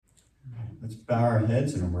Let's bow our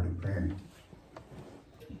heads in a word of prayer.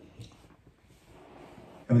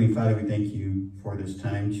 Heavenly Father, we thank you for this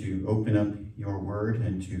time to open up your word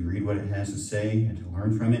and to read what it has to say and to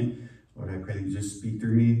learn from it. Lord, I pray that you just speak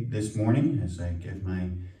through me this morning as I give my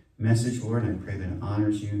message, Lord, and I pray that it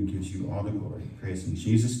honors you and gives you all the glory. Praise in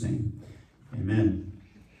Jesus' name. Amen.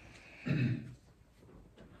 If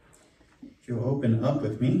you'll open up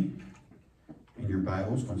with me in your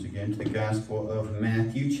Bibles, once again, to the Gospel of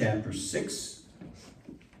Matthew, chapter 6.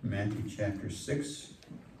 Matthew, chapter 6.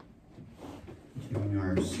 Continuing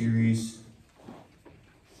our series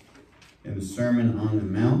in the Sermon on the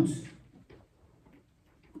Mount.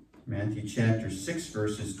 Matthew, chapter 6,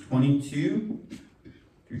 verses 22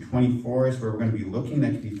 through 24 is where we're going to be looking.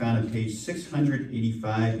 That can be found at page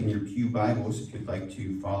 685 in your pew Bibles if you'd like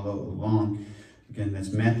to follow along. Again, that's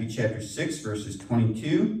Matthew, chapter 6, verses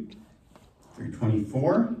 22 through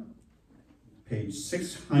 24, page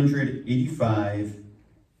 685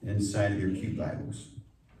 inside of your pew Bibles.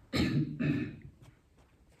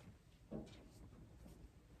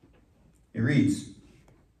 It reads,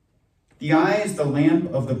 "The eye is the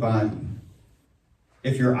lamp of the body.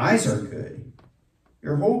 If your eyes are good,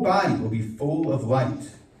 your whole body will be full of light.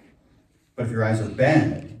 But if your eyes are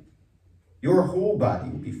bad, your whole body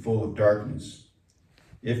will be full of darkness.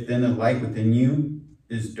 If then the light within you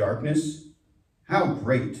is darkness, how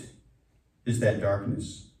great is that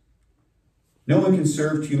darkness? No one can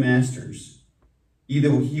serve two masters.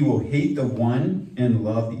 Either he will hate the one and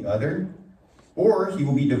love the other, or he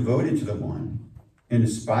will be devoted to the one and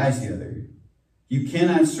despise the other. You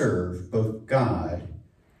cannot serve both God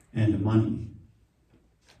and money."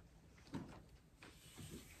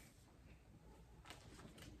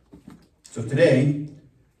 So today,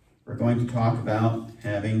 we're going to talk about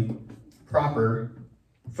having proper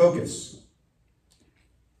focus.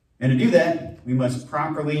 And to do that, we must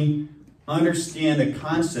properly understand the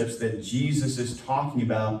concepts that Jesus is talking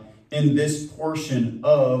about in this portion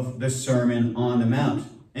of the Sermon on the Mount.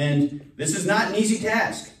 And this is not an easy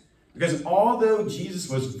task, because although Jesus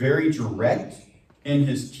was very direct in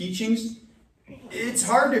his teachings, it's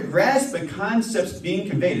hard to grasp the concepts being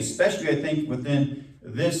conveyed, especially, I think, within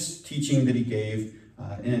this teaching that he gave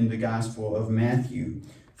in the Gospel of Matthew.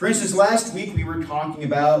 For instance, last week we were talking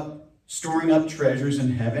about storing up treasures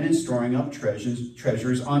in heaven and storing up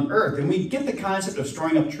treasures on earth. And we get the concept of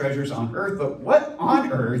storing up treasures on earth, but what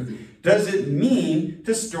on earth does it mean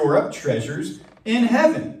to store up treasures in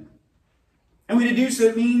heaven? And we deduce that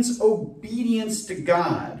it means obedience to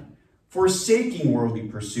God, forsaking worldly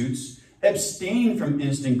pursuits, abstaining from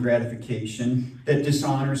instant gratification that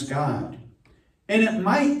dishonors God. And it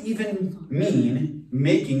might even mean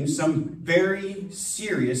making some very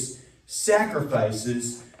serious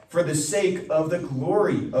sacrifices for the sake of the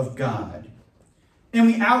glory of God. And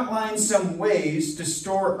we outline some ways to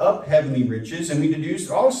store up heavenly riches, and we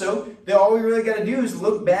deduced also that all we really got to do is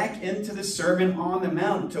look back into the Sermon on the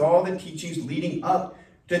Mount, to all the teachings leading up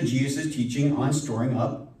to Jesus' teaching on storing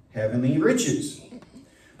up heavenly riches.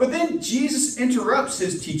 But then Jesus interrupts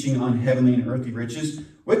his teaching on heavenly and earthly riches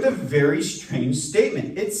with a very strange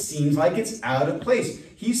statement. It seems like it's out of place.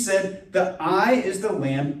 He said, "The eye is the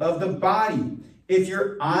lamp of the body. If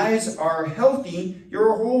your eyes are healthy,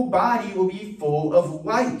 your whole body will be full of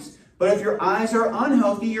light. But if your eyes are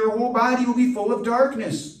unhealthy, your whole body will be full of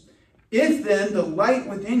darkness. If then the light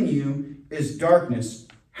within you is darkness,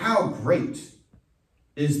 how great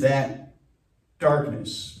is that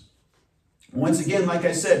darkness?" Once again, like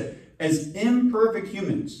I said, as imperfect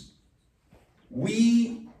humans,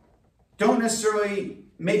 we don't necessarily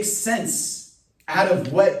make sense out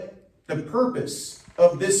of what the purpose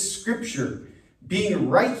of this scripture being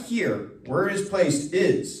right here where it is placed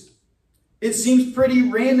is. It seems pretty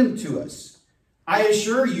random to us. I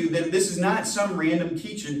assure you that this is not some random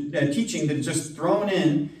teaching that is just thrown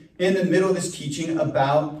in the middle of this teaching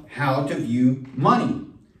about how to view money.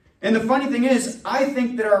 And the funny thing is, I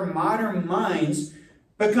think that our modern minds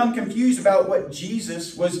become confused about what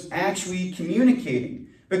Jesus was actually communicating.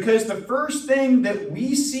 Because the first thing that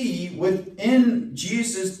we see within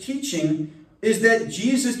Jesus' teaching is that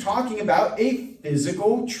Jesus is talking about a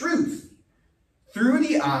physical truth. Through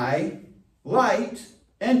the eye, light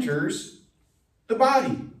enters the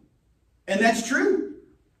body. And that's true.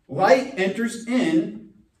 Light enters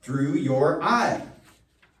in through your eye.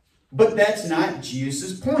 But that's not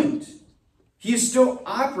Jesus' point. He is still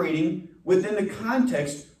operating within the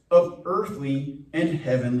context of earthly and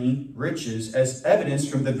heavenly riches, as evidenced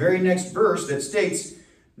from the very next verse that states,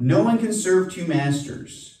 "No one can serve two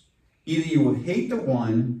masters. Either you will hate the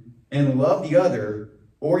one and love the other,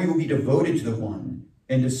 or you will be devoted to the one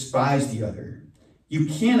and despise the other. You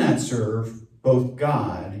cannot serve both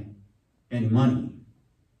God and money.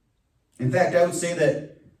 In fact, I would say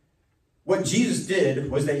that what Jesus did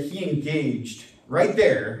was that he engaged right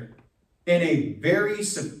there in a very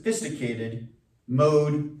sophisticated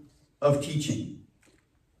mode of teaching.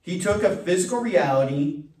 He took a physical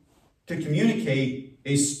reality to communicate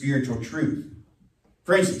a spiritual truth.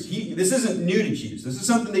 For instance, this isn't new to Jesus. This is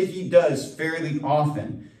something that he does fairly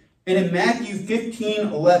often. And in Matthew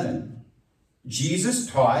 15:11, Jesus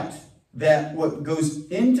taught that what goes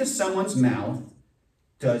into someone's mouth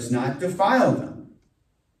does not defile them.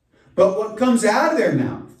 But what comes out of their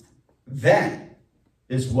mouth, that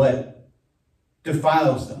is what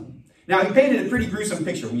defiles them. Now, he painted a pretty gruesome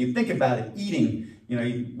picture. When you think about it, eating,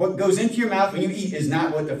 what goes into your mouth when you eat is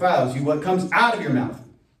not what defiles you. What comes out of your mouth.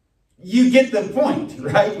 You get the point,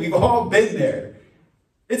 right? We've all been there.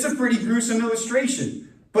 It's a pretty gruesome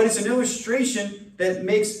illustration, but it's an illustration that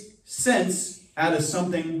makes sense out of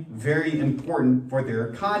something very important for their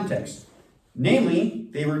context. Namely,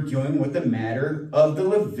 they were dealing with the matter of the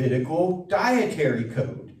Levitical dietary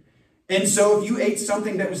code. And so if you ate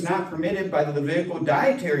something that was not permitted by the Levitical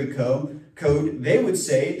dietary code, they would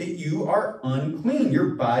say that you are unclean. Your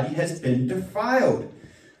body has been defiled.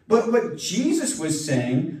 But what Jesus was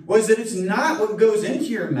saying was that it's not what goes into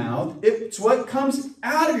your mouth, it's what comes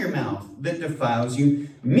out of your mouth that defiles you.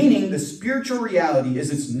 Meaning the spiritual reality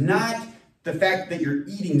is it's not the fact that you're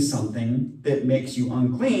eating something that makes you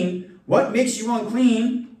unclean. What makes you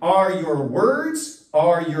unclean are your words,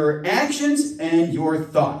 are your actions, and your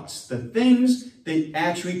thoughts. The things that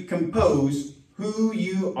actually compose who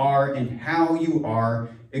you are and how you are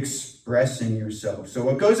expressing yourself. So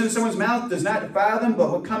what goes into someone's mouth does not defile them,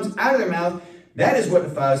 but what comes out of their mouth, that is what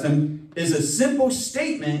defiles them. Is a simple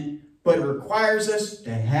statement, but it requires us to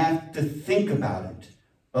have to think about it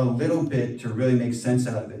a little bit to really make sense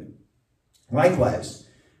out of it. Likewise,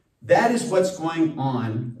 that is what's going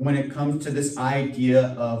on when it comes to this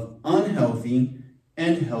idea of unhealthy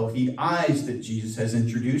and healthy eyes that Jesus has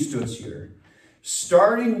introduced to us here.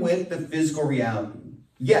 Starting with the physical reality.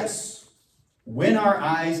 Yes, when our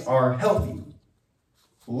eyes are healthy,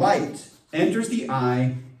 light enters the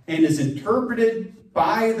eye and is interpreted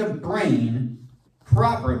by the brain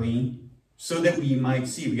properly so that we might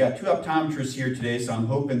see. We got two optometrists here today, so I'm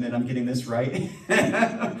hoping that I'm getting this right.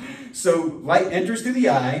 So light enters through the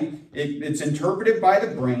eye, it's interpreted by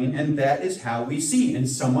the brain, and that is how we see. And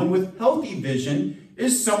someone with healthy vision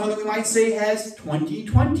is someone that we might say has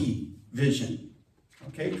 20/20 vision.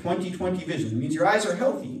 Okay, 20/20 vision. It means your eyes are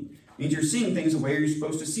healthy. It means you're seeing things the way you're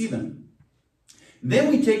supposed to see them. Then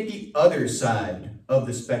we take the other side of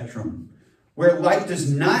the spectrum, where light does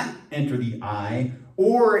not enter the eye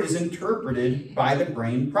or is interpreted by the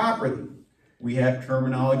brain properly. We have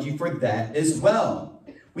terminology for that as well.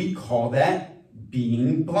 We call that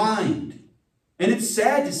being blind. And it's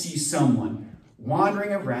sad to see someone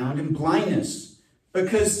wandering around in blindness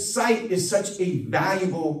because sight is such a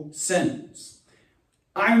valuable sense.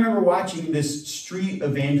 I remember watching this street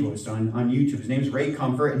evangelist on YouTube. His name's Ray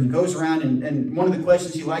Comfort, and he goes around and one of the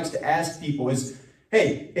questions he likes to ask people is,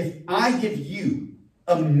 hey, if I give you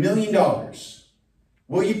 $1 million,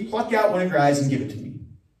 will you pluck out one of your eyes and give it to me?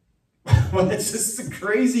 Well, it's just a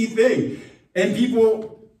crazy thing. And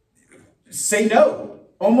people say no,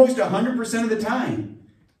 almost 100% of the time.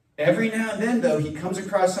 Every now and then, though, he comes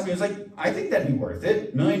across somebody who's like, I think that'd be worth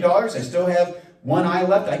it. $1 million, I still have one eye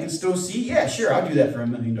left, I can still see. Yeah, sure, I'll do that for $1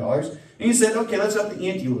 million. And he said, okay, let's up the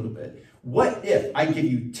ante a little bit. What if I give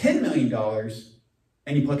you $10 million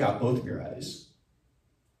and you pluck out both of your eyes?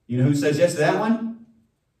 You know who says yes to that one?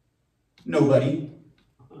 Nobody.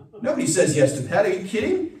 Nobody says yes to that. Are you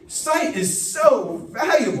kidding? Sight is so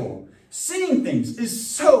valuable. Seeing things is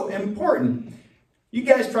so important. You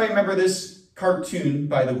guys probably remember this cartoon,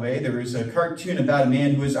 by the way. There was a cartoon about a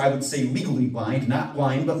man who was, I would say, legally blind. Not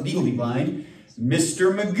blind, but legally blind.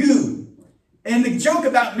 Mr. Magoo. And the joke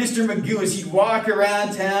about Mr. Magoo is he'd walk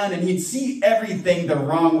around town and he'd see everything the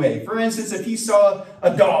wrong way. For instance, if he saw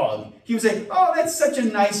a dog, he would say, oh, that's such a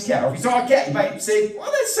nice cat. Or if he saw a cat, he might say,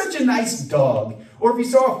 well, that's such a nice dog. Or if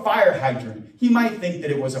he saw a fire hydrant, he might think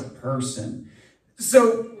that it was a person.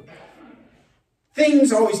 So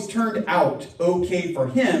things always turned out okay for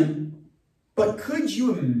him, but could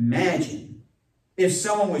you imagine if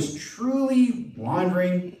someone was truly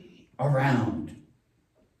wandering around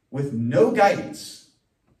with no guidance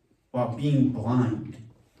while being blind?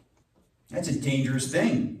 That's a dangerous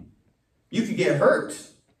thing. You could get hurt.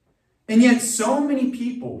 And yet so many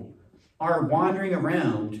people are wandering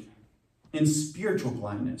around in spiritual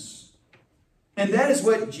blindness. And that is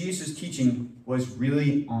what Jesus' teaching was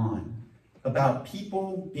really on. about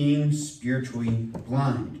people being spiritually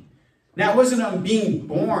blind. Now, it wasn't on being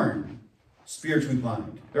born spiritually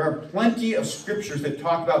blind. There are plenty of scriptures that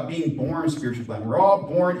talk about being born spiritually blind. We're all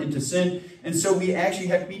born into sin, and so we actually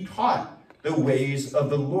have to be taught the ways of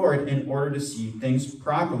the Lord in order to see things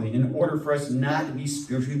properly, in order for us not to be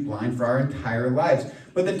spiritually blind for our entire lives.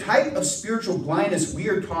 But the type of spiritual blindness we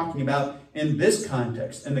are talking about in this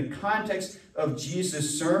context, in the context of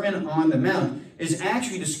Jesus' Sermon on the Mount, is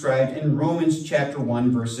actually described in Romans chapter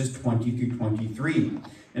 1, verses 20 through 23.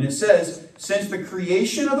 And it says, "Since the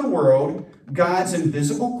creation of the world, God's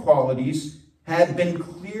invisible qualities have been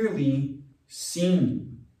clearly seen."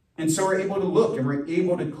 And so we're able to look and we're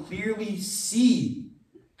able to clearly see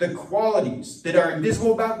the qualities that are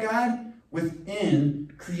invisible about God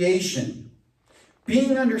within creation,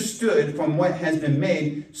 being understood from what has been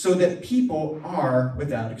made, so that people are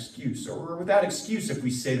without excuse. So we're without excuse if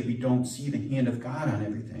we say that we don't see the hand of God on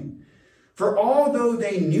everything. For although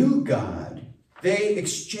they knew God, they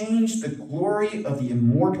exchanged the glory of the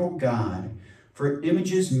immortal God for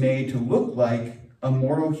images made to look like a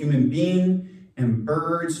mortal human being, and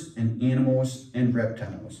birds and animals and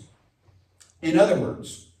reptiles. In other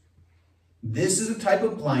words, this is a type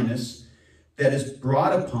of blindness that is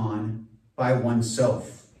brought upon by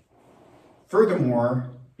oneself. Furthermore,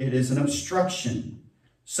 it is an obstruction,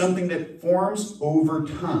 something that forms over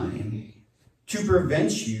time to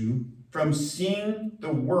prevent you from seeing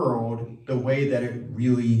the world the way that it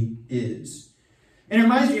really is. And it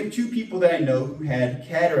reminds me of two people that I know who had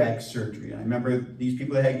cataract surgery. I remember these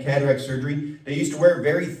people that had cataract surgery, they used to wear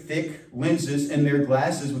very thick lenses in their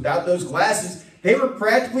glasses. Without those glasses, they were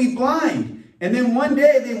practically blind. And then one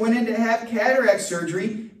day they went in to have cataract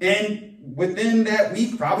surgery, and within that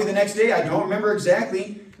week, probably the next day, I don't remember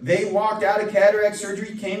exactly, they walked out of cataract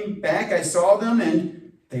surgery, came back, I saw them,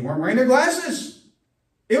 and they weren't wearing their glasses.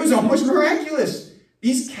 It was almost miraculous.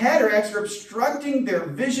 These cataracts are obstructing their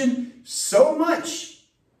vision so much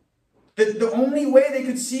that the only way they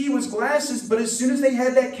could see was glasses, but as soon as they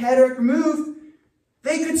had that cataract removed,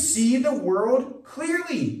 they could see the world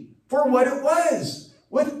clearly for what it was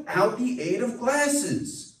without the aid of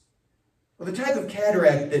glasses. Well, the type of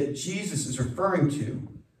cataract that Jesus is referring to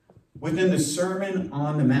within the Sermon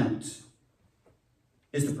on the Mount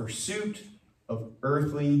is the pursuit of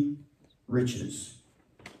earthly riches.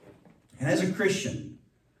 And as a Christian,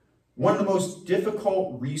 one of the most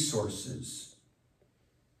difficult resources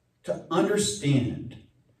to understand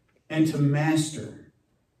and to master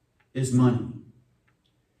is money.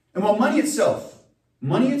 And while money itself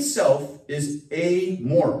is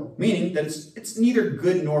amoral, meaning that it's neither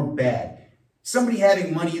good nor bad. Somebody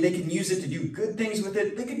having money, they can use it to do good things with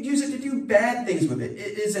it. They could use it to do bad things with it.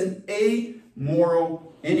 It is an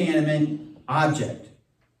amoral, inanimate object.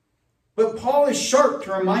 But Paul is sharp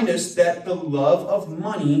to remind us that the love of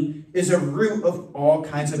money is a root of all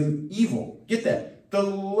kinds of evil. Get that? The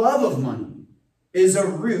love of money is a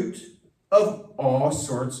root of all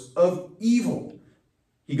sorts of evil.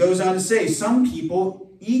 He goes on to say, some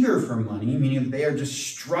people eager for money, meaning that they are just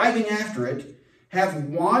striving after it, have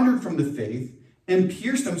wandered from the faith and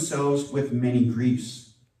pierced themselves with many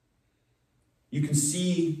griefs. You can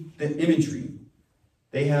see the imagery.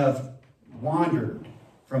 They have wandered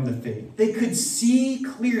from the faith. They could see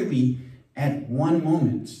clearly at one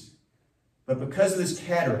moment, but because of this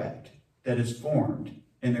cataract that is formed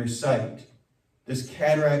in their sight, this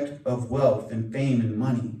cataract of wealth and fame and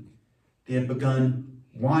money, they had begun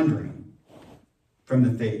wandering from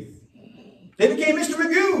the faith. They became Mr.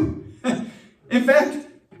 Magoo. In fact,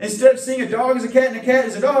 instead of seeing a dog as a cat and a cat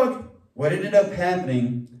as a dog, what ended up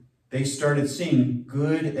happening, they started seeing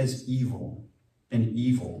good as evil and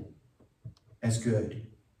evil as good.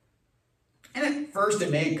 And at first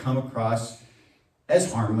it may come across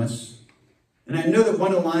as harmless. And I know that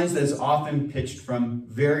one of the lines that is often pitched from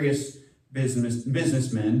various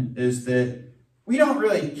businessmen is that we don't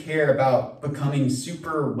really care about becoming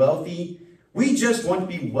super wealthy. We just want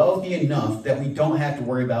to be wealthy enough that we don't have to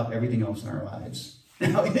worry about everything else in our lives.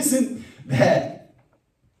 Now, isn't that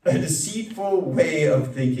a deceitful way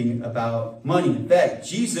of thinking about money? In fact,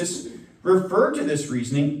 Jesus referred to this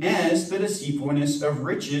reasoning as the deceitfulness of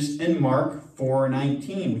riches in Mark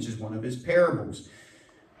 4:19, which is one of his parables.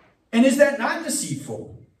 And is that not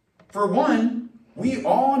deceitful? For one, we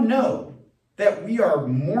all know that we are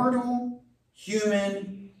mortal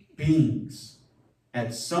human beings.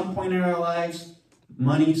 At some point in our lives,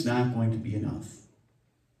 money's not going to be enough.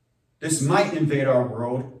 This might invade our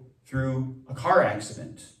world through a car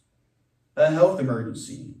accident, a health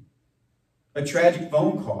emergency, a tragic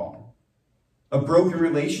phone call, a broken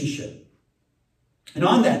relationship. And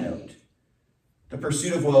on that note, The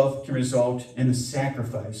pursuit of wealth can result in the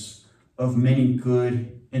sacrifice of many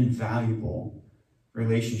good and valuable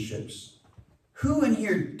relationships. Who in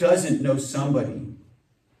here doesn't know somebody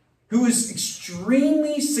who is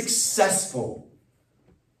extremely successful,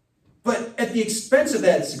 but at the expense of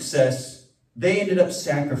that success, they ended up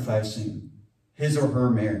sacrificing his or her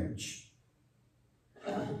marriage?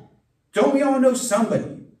 Don't we all know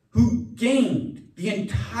somebody who gained the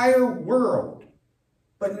entire world,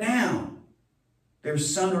 but now their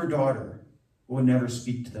son or daughter will never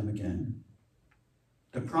speak to them again?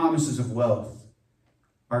 The promises of wealth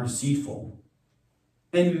are deceitful.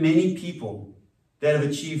 And many people that have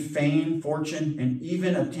achieved fame, fortune, and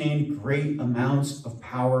even obtained great amounts of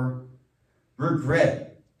power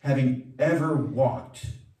regret having ever walked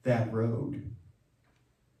that road.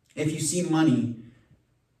 If you see money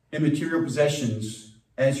and material possessions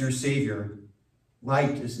as your savior,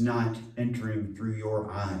 light is not entering through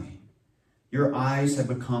your eye. Your eyes have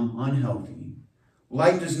become unhealthy.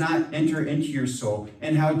 Light does not enter into your soul,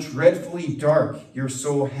 and how dreadfully dark your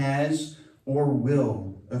soul has or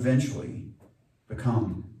will eventually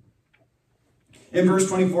become. In verse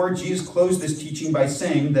 24, Jesus closed this teaching by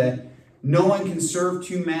saying that no one can serve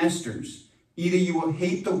two masters. Either you will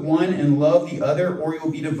hate the one and love the other, or you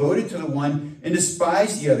will be devoted to the one and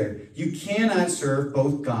despise the other. You cannot serve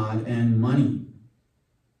both God and money.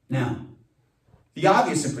 Now, the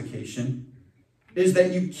obvious implication is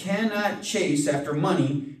that you cannot chase after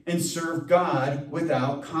money and serve God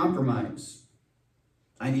without compromise.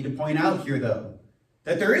 I need to point out here, though,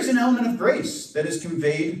 that there is an element of grace that is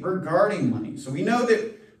conveyed regarding money. So we know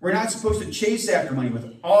that we're not supposed to chase after money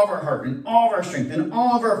with all of our heart and all of our strength and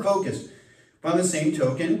all of our focus. But on the same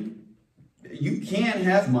token, you can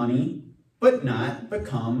have money, but not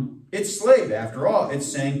become its slave. After all,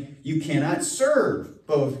 it's saying you cannot serve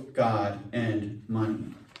both God and money.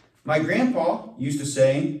 My grandpa used to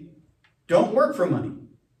say, don't work for money.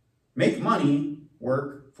 Make money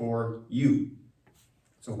work for you.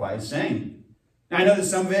 It's a wise saying. Now, I know that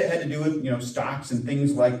some of it had to do with, stocks and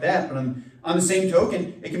things like that, but on the same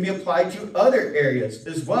token, it can be applied to other areas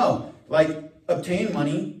as well, like obtain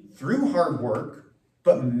money through hard work,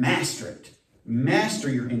 but master it.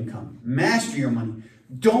 Master your income. Master your money.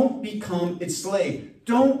 Don't become its slave.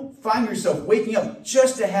 Don't find yourself waking up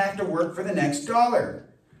just to have to work for the next dollar.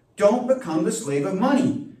 Don't become the slave of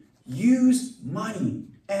money. Use money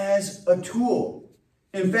as a tool.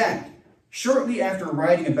 In fact, shortly after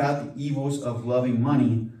writing about the evils of loving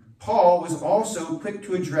money, Paul was also quick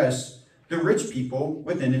to address the rich people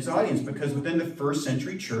within his audience, because within the first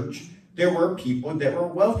century church, there were people that were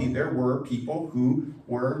wealthy. There were people who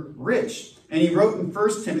were rich. And he wrote in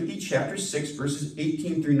 1 Timothy chapter 6, verses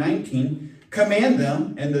 18 through 19, command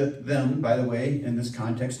them, and the them, by the way, in this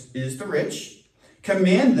context, is the rich,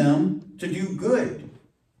 command them to do good,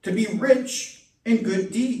 to be rich in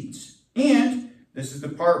good deeds. And this is the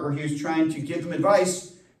part where he was trying to give them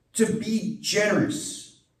advice, to be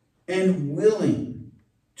generous and willing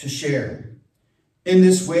to share. In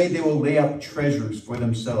this way, they will lay up treasures for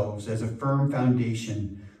themselves as a firm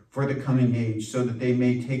foundation for the coming age, so that they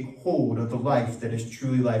may take hold of the life that is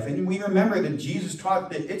truly life. And we remember that Jesus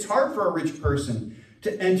taught that it's hard for a rich person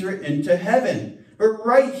to enter into heaven. But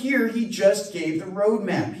right here, he just gave the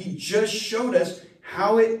roadmap. He just showed us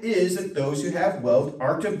how it is that those who have wealth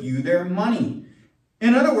are to view their money.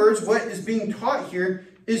 In other words, what is being taught here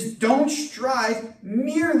is don't strive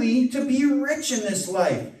merely to be rich in this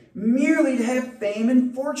life, merely to have fame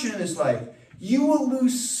and fortune in this life. You will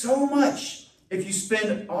lose so much if you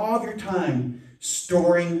spend all of your time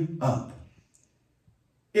storing up.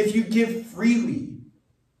 If you give freely,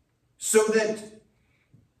 so that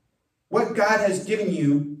what God has given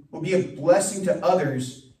you will be a blessing to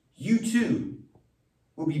others, you too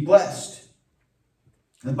will be blessed.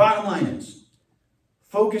 The bottom line is,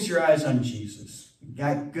 focus your eyes on Jesus. You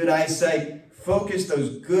got good eyesight, focus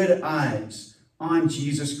those good eyes on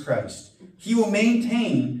Jesus Christ. He will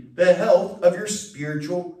maintain the health of your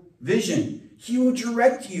spiritual vision. He will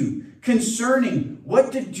direct you concerning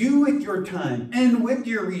what to do with your time and with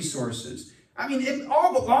your resources. I mean, it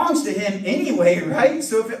all belongs to him anyway, right?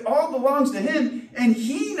 So if it all belongs to him and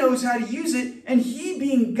he knows how to use it, and he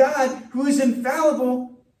being God who is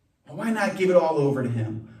infallible, why not give it all over to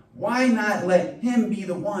him? Why not let him be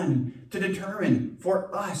the one to determine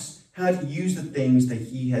for us how to use the things that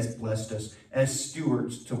he has blessed us as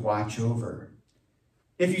stewards to watch over?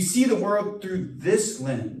 If you see the world through this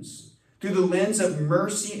lens, through the lens of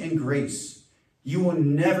mercy and grace, you will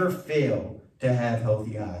never fail to have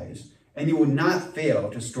healthy eyes, and you will not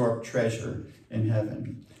fail to store up treasure in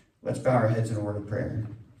heaven. Let's bow our heads in a word of prayer.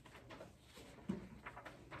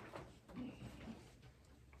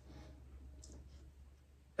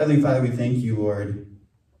 Heavenly Father, we thank you, Lord.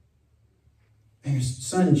 And your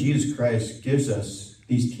Son, Jesus Christ, gives us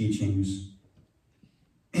these teachings.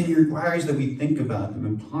 And he requires that we think about them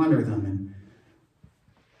and ponder them. And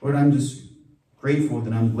Lord, I'm just grateful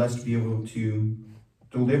that I'm blessed to be able to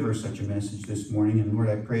deliver such a message this morning. And Lord,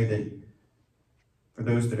 I pray that for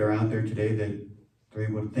those that are out there today, that they're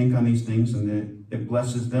able to think on these things and that it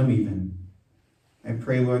blesses them even. I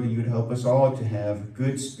pray, Lord, that you would help us all to have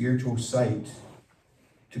good spiritual sight,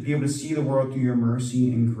 to be able to see the world through your mercy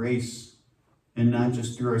and grace, and not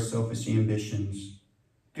just through our selfish ambitions,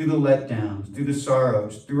 through the letdowns, through the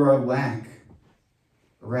sorrows, through our lack,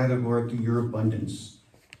 but rather, Lord, through your abundance,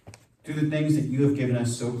 through the things that you have given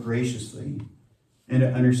us so graciously, and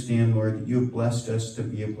to understand, Lord, that you have blessed us to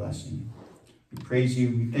be a blessing. We praise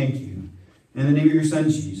you, we thank you. In the name of your Son,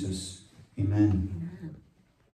 Jesus, amen.